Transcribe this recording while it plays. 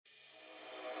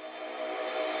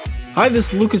Hi,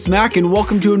 this is Lucas Mack, and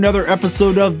welcome to another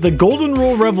episode of The Golden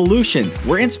Rule Revolution,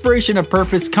 where inspiration and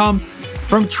purpose come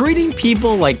from treating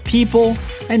people like people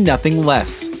and nothing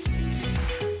less.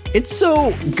 It's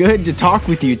so good to talk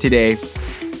with you today.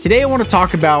 Today I want to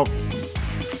talk about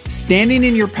standing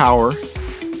in your power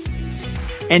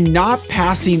and not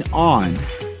passing on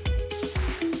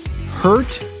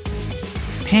hurt,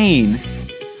 pain,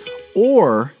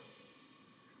 or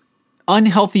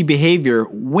unhealthy behavior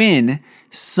when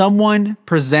someone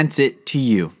presents it to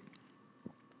you.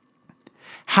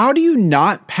 How do you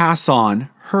not pass on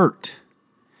hurt?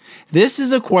 This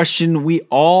is a question we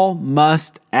all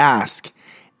must ask,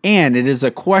 and it is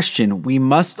a question we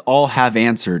must all have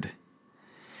answered.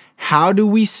 How do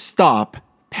we stop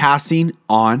passing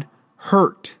on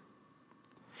hurt?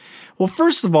 Well,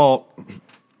 first of all,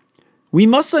 we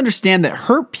must understand that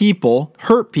hurt people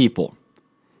hurt people.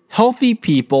 Healthy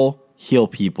people heal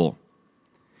people.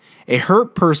 A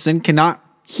hurt person cannot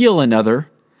heal another,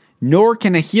 nor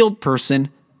can a healed person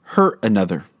hurt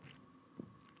another.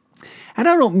 And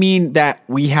I don't mean that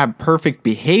we have perfect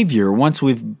behavior once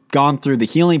we've gone through the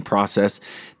healing process,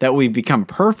 that we've become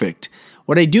perfect.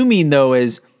 What I do mean, though,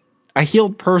 is a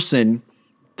healed person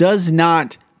does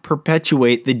not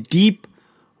perpetuate the deep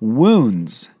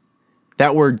wounds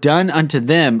that were done unto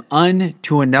them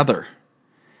unto another,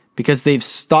 because they've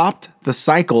stopped the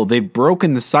cycle, they've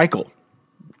broken the cycle.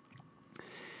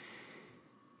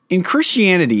 In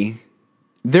Christianity,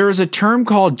 there is a term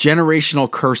called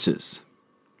generational curses.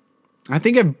 I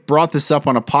think I've brought this up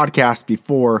on a podcast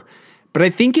before, but I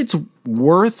think it's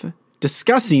worth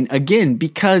discussing again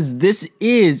because this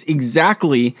is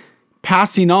exactly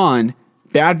passing on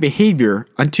bad behavior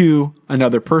unto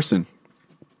another person.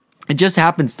 It just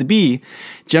happens to be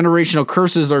generational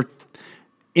curses are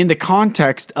in the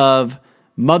context of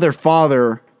mother,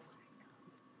 father,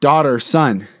 daughter,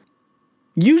 son.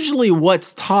 Usually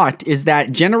what's taught is that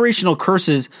generational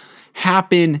curses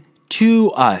happen to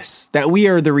us, that we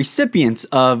are the recipients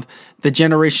of the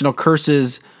generational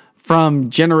curses from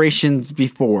generations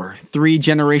before, 3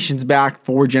 generations back,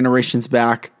 4 generations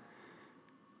back,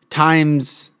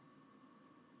 times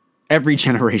every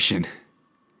generation.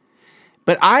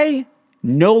 But I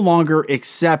no longer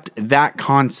accept that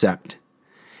concept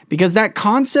because that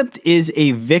concept is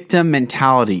a victim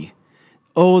mentality.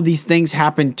 Oh, these things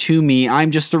happen to me.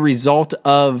 I'm just a result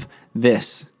of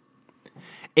this.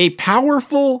 A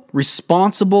powerful,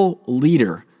 responsible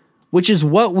leader, which is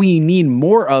what we need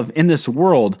more of in this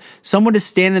world. Someone to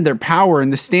stand in their power and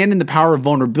to stand in the power of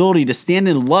vulnerability, to stand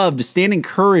in love, to stand in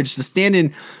courage, to stand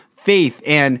in faith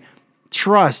and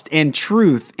trust and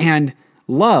truth and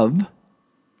love,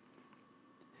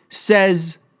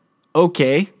 says,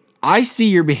 okay, I see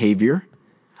your behavior.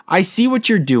 I see what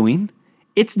you're doing.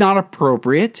 It's not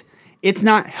appropriate. It's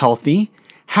not healthy.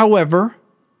 However,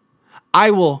 I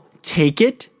will take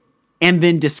it and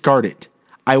then discard it.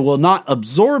 I will not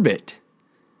absorb it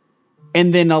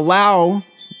and then allow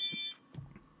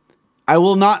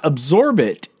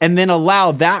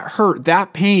that hurt,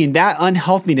 that pain, that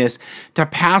unhealthiness to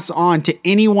pass on to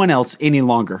anyone else any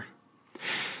longer.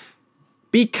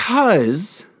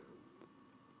 Because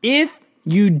if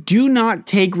you do not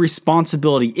take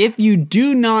responsibility, if you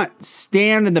do not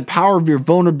stand in the power of your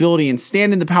vulnerability and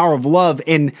stand in the power of love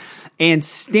and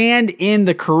stand in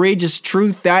the courageous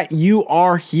truth that you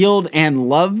are healed and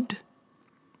loved,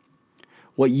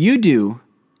 what you do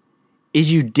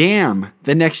is you damn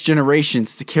the next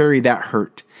generations to carry that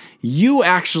hurt. You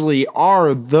actually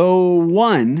are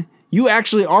the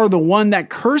one that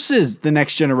curses the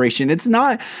next generation. It's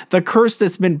not the curse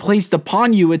that's been placed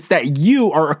upon you. It's that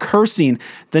you are cursing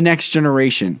the next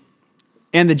generation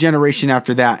and the generation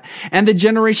after that and the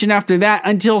generation after that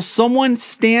until someone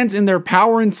stands in their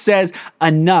power and says,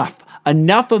 enough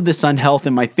of this unhealth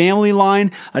in my family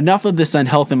line, enough of this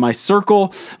unhealth in my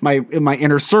circle, in my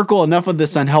inner circle, enough of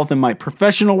this unhealth in my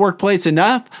professional workplace,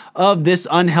 enough of this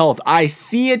unhealth. I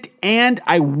see it and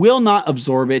I will not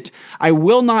absorb it. I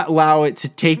will not allow it to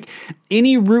take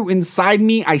any root inside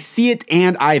me. I see it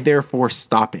and I therefore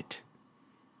stop it.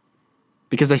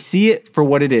 Because I see it for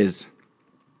what it is.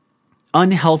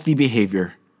 Unhealthy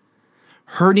behavior.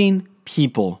 Hurting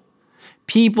people.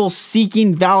 People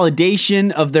seeking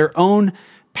validation of their own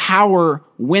power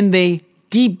when they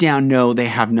deep down know they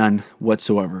have none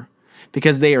whatsoever.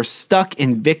 Because they are stuck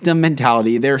in victim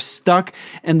mentality. They're stuck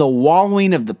in the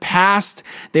wallowing of the past.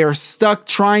 They are stuck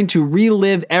trying to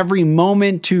relive every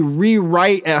moment, to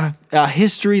rewrite a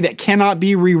history that cannot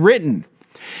be rewritten.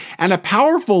 And a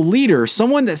powerful leader,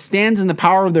 someone that stands in the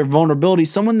power of their vulnerability,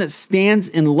 someone that stands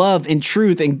in love and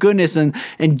truth and goodness and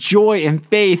joy and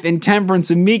faith and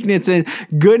temperance and meekness and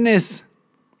goodness,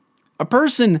 A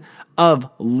person of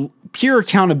pure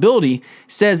accountability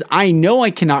says, I know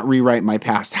I cannot rewrite my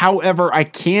past. However, I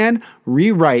can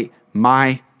rewrite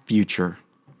my future.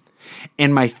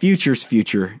 And my future's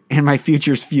future, and my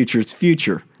future's future's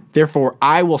future. Therefore,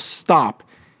 I will stop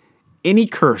any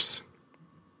curse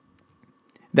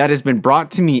that has been brought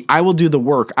to me. I will do the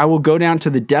work. I will go down to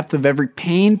the depth of every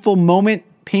painful moment,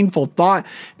 painful thought,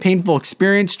 painful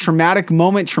experience, traumatic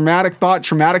moment, traumatic thought,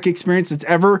 traumatic experience that's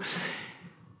ever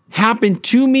happened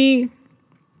to me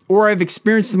or I've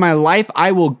experienced in my life.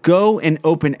 I will go and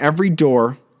open every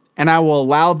door, and I will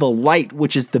allow the light,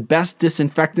 which is the best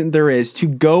disinfectant there is, to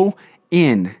go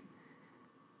in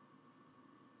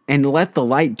and let the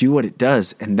light do what it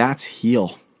does, and that's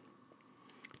heal.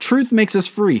 Truth makes us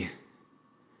free.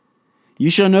 You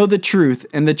shall know the truth,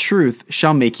 and the truth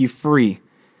shall make you free.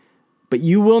 But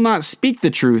you will not speak the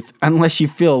truth unless you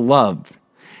feel love.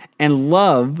 And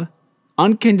love,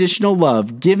 unconditional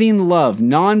love, giving love,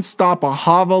 nonstop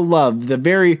ahava love, the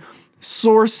very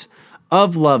source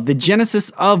of love, the genesis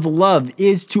of love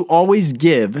is to always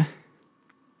give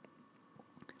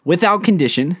without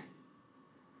condition.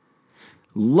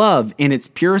 Love in its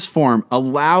purest form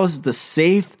allows the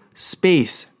safe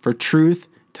space for truth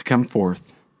to come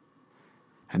forth.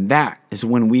 And that is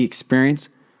when we experience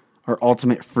our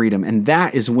ultimate freedom. And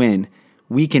that is when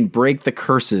we can break the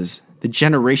curses, the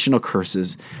generational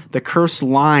curses, the curse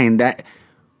line that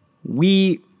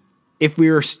we, if we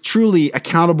are truly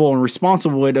accountable and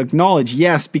responsible, would acknowledge,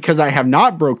 yes, because I have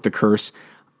not broke the curse,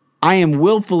 I am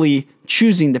willfully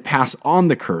choosing to pass on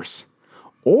the curse.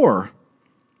 Or,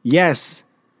 yes,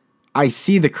 I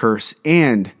see the curse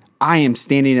and I am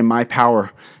standing in my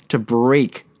power to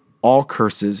break all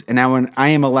curses. And now when I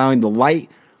am allowing the light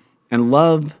and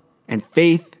love and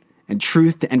faith and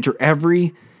truth to enter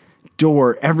every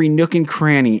door, every nook and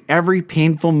cranny, every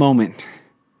painful moment,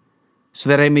 so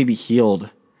that I may be healed,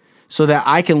 so that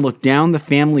I can look down the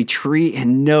family tree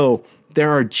and know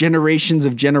there are generations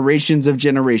of generations of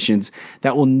generations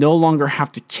that will no longer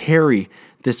have to carry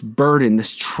this burden,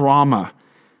 this trauma,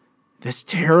 this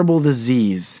terrible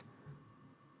disease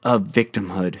of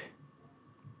victimhood,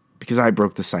 because I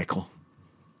broke the cycle.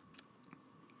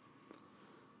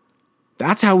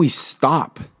 That's how we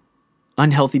stop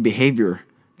unhealthy behavior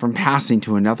from passing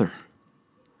to another.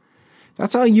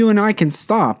 That's how you and I can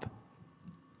stop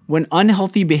when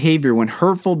unhealthy behavior, when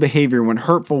hurtful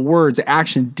words,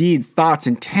 action, deeds, thoughts,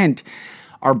 intent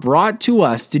are brought to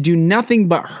us to do nothing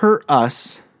but hurt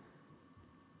us.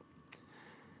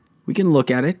 We can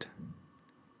look at it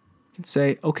and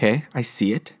say, okay, I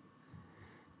see it.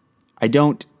 I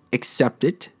don't accept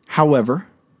it. However,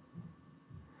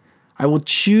 I will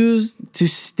choose to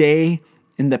stay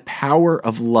in the power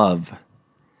of love,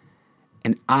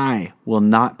 and I will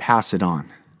not pass it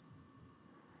on.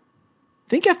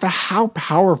 Think of how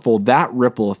powerful that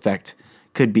ripple effect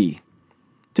could be.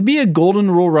 To be a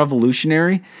golden rule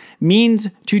revolutionary means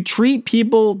to treat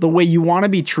people the way you want to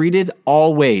be treated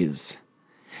always.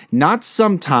 Not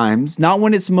sometimes, not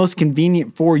when it's most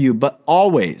convenient for you, but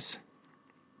always.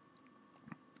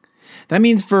 That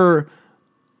means for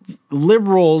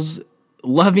liberals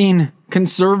loving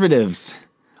conservatives,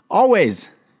 always.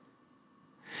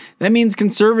 That means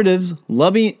conservatives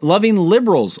loving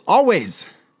liberals, always.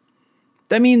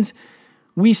 That means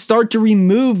we start to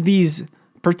remove these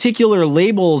particular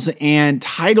labels and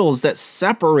titles that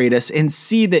separate us and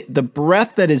see that the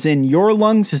breath that is in your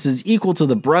lungs is equal to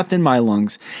the breath in my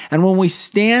lungs. And when we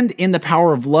stand in the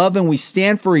power of love and we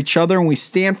stand for each other and we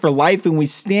stand for life and we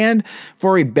stand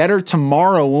for a better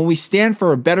tomorrow, when we stand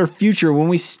for a better future, when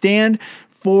we stand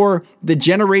for the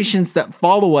generations that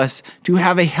follow us to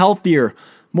have a healthier,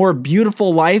 more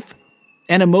beautiful life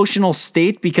and emotional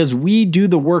state because we do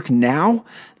the work now,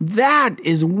 that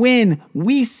is when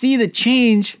we see the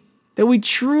change that we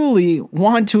truly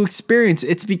want to experience.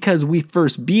 It's because we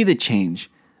first be the change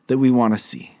that we want to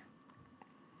see.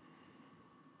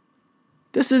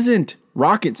 This isn't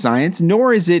rocket science,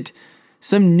 nor is it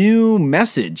some new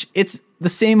message. It's the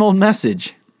same old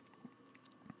message.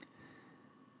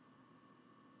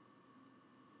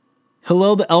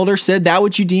 Hillel the elder said, "That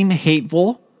which you deem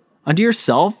hateful unto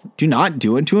yourself, do not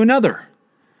do unto another."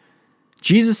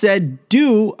 Jesus said,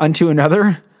 "Do unto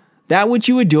another that which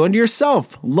you would do unto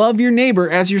yourself." Love your neighbor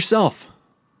as yourself.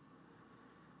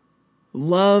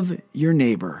 Love your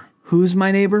neighbor. Who's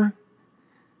my neighbor?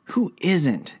 Who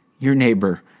isn't your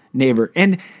neighbor?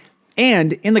 And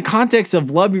in the context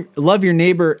of love your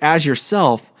neighbor as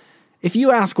yourself, if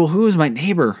you ask, well, who is my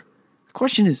neighbor? The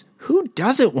question is, who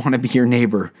doesn't want to be your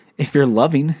neighbor if you're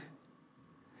loving?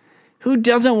 Who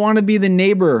doesn't want to be the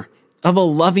neighbor of a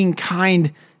loving,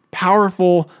 kind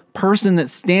powerful person that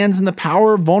stands in the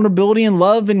power of vulnerability and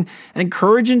love and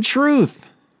courage and truth.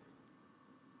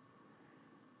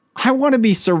 I want to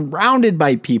be surrounded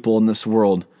by people in this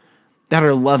world that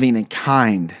are loving and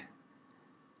kind.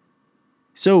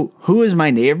 So who is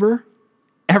my neighbor?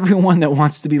 Everyone that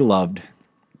wants to be loved.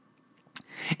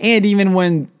 And even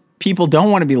when people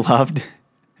don't want to be loved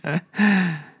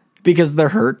because they're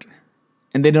hurt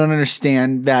and they don't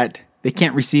understand that they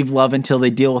can't receive love until they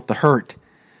deal with the hurt,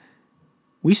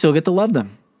 we still get to love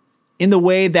them in the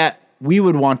way that we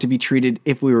would want to be treated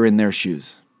if we were in their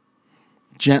shoes.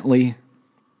 Gently,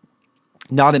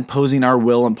 not imposing our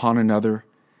will upon another,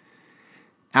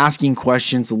 asking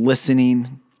questions,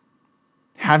 listening,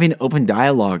 having open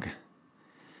dialogue,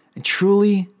 and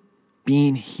truly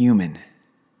being human.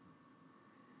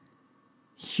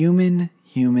 Human.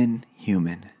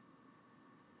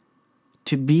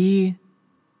 To be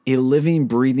a living,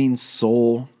 breathing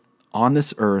soul on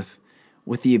this earth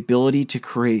with the ability to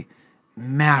create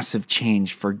massive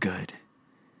change for good,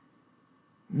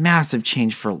 massive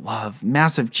change for love,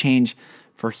 massive change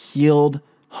for healed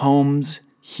homes,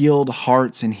 healed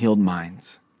hearts, and healed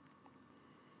minds.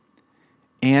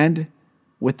 And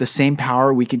with the same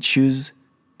power, we could choose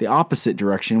the opposite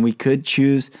direction. We could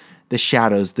choose the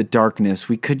shadows, the darkness.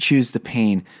 We could choose the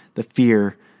pain, the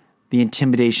fear, the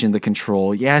intimidation, the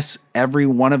control. Yes, every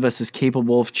one of us is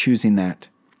capable of choosing that.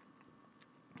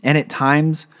 And at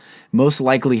times, most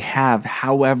likely have.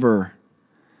 However,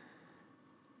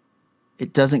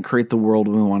 it doesn't create the world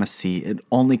we want to see. It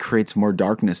only creates more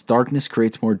darkness. Darkness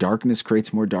creates more darkness,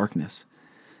 creates more darkness.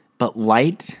 But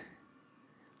light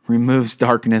removes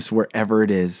darkness wherever it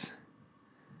is.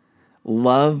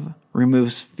 Love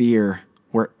removes fear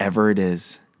wherever it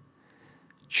is.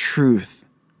 Truth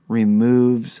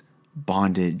removes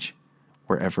bondage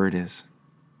wherever it is.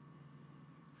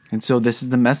 And so this is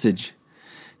the message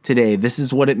today. This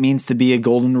is what it means to be a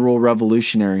golden rule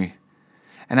revolutionary.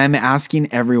 And I'm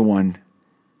asking everyone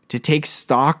to take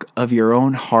stock of your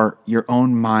own heart, your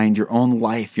own mind, your own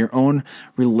life, your own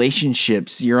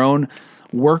relationships, your own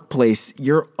workplace,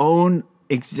 your own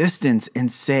existence,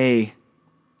 and say,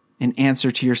 in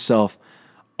answer to yourself,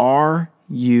 are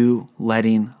you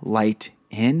letting light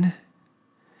in?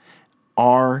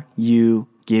 Are you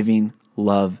giving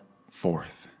love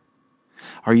forth?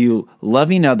 Are you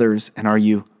loving others, and are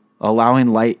you allowing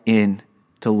light in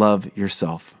to love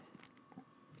yourself?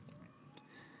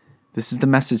 This is the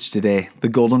message today, the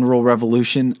Golden Rule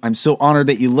Revolution. I'm so honored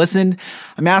that you listened.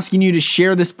 I'm asking you to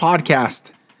share this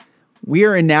podcast. We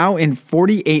are now in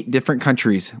 48 different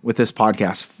countries with this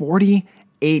podcast.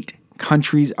 48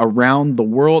 countries around the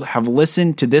world have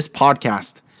listened to this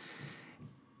podcast.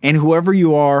 And whoever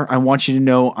you are, I want you to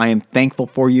know I am thankful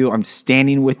for you. I'm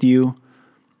standing with you.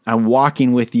 I'm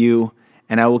walking with you.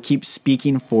 And I will keep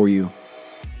speaking for you.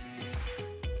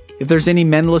 If there's any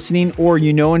men listening, or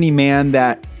you know any man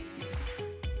that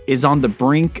is on the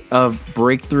brink of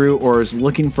breakthrough or is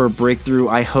looking for a breakthrough,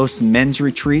 I host men's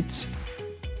retreats.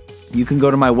 You can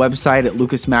go to my website at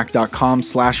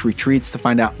lucasmack.com/retreats to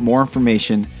find out more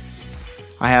information.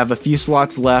 I have a few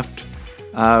slots left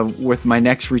with my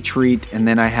next retreat, and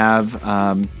then I have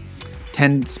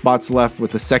 10 spots left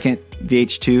with the second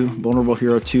VH2, Vulnerable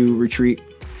Hero 2 retreat.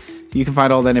 You can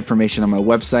find all that information on my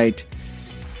website.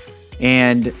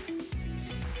 And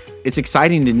it's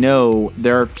exciting to know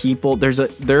there are people,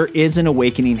 there is an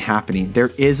awakening happening.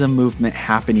 There is a movement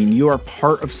happening. You are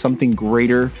part of something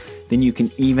greater than you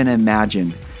can even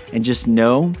imagine. And just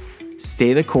know,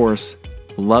 stay the course,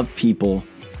 love people,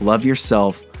 love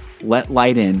yourself, let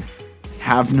light in,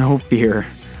 have no fear,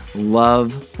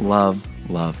 love, love,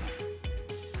 love.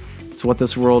 It's what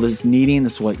this world is needing.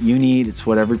 It's what you need. It's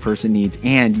what every person needs.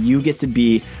 And you get to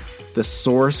be the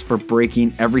source for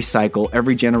breaking every cycle,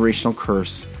 every generational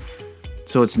curse,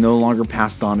 so it's no longer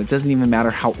passed on. It doesn't even matter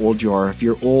how old you are. If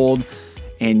you're old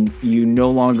and you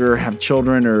no longer have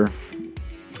children,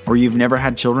 or you've never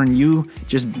had children, you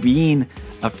just being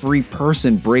a free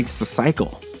person breaks the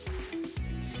cycle.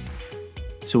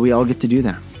 So we all get to do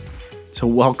that. So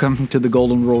welcome to the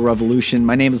Golden Rule Revolution.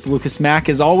 My name is Lucas Mack.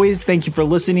 As always, thank you for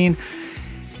listening.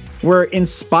 Where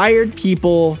inspired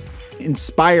people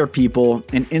inspire people,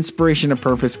 and inspiration and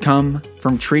purpose come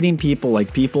from treating people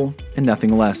like people and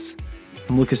nothing less.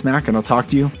 I'm Lucas Mack, and I'll talk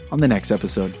to you on the next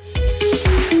episode.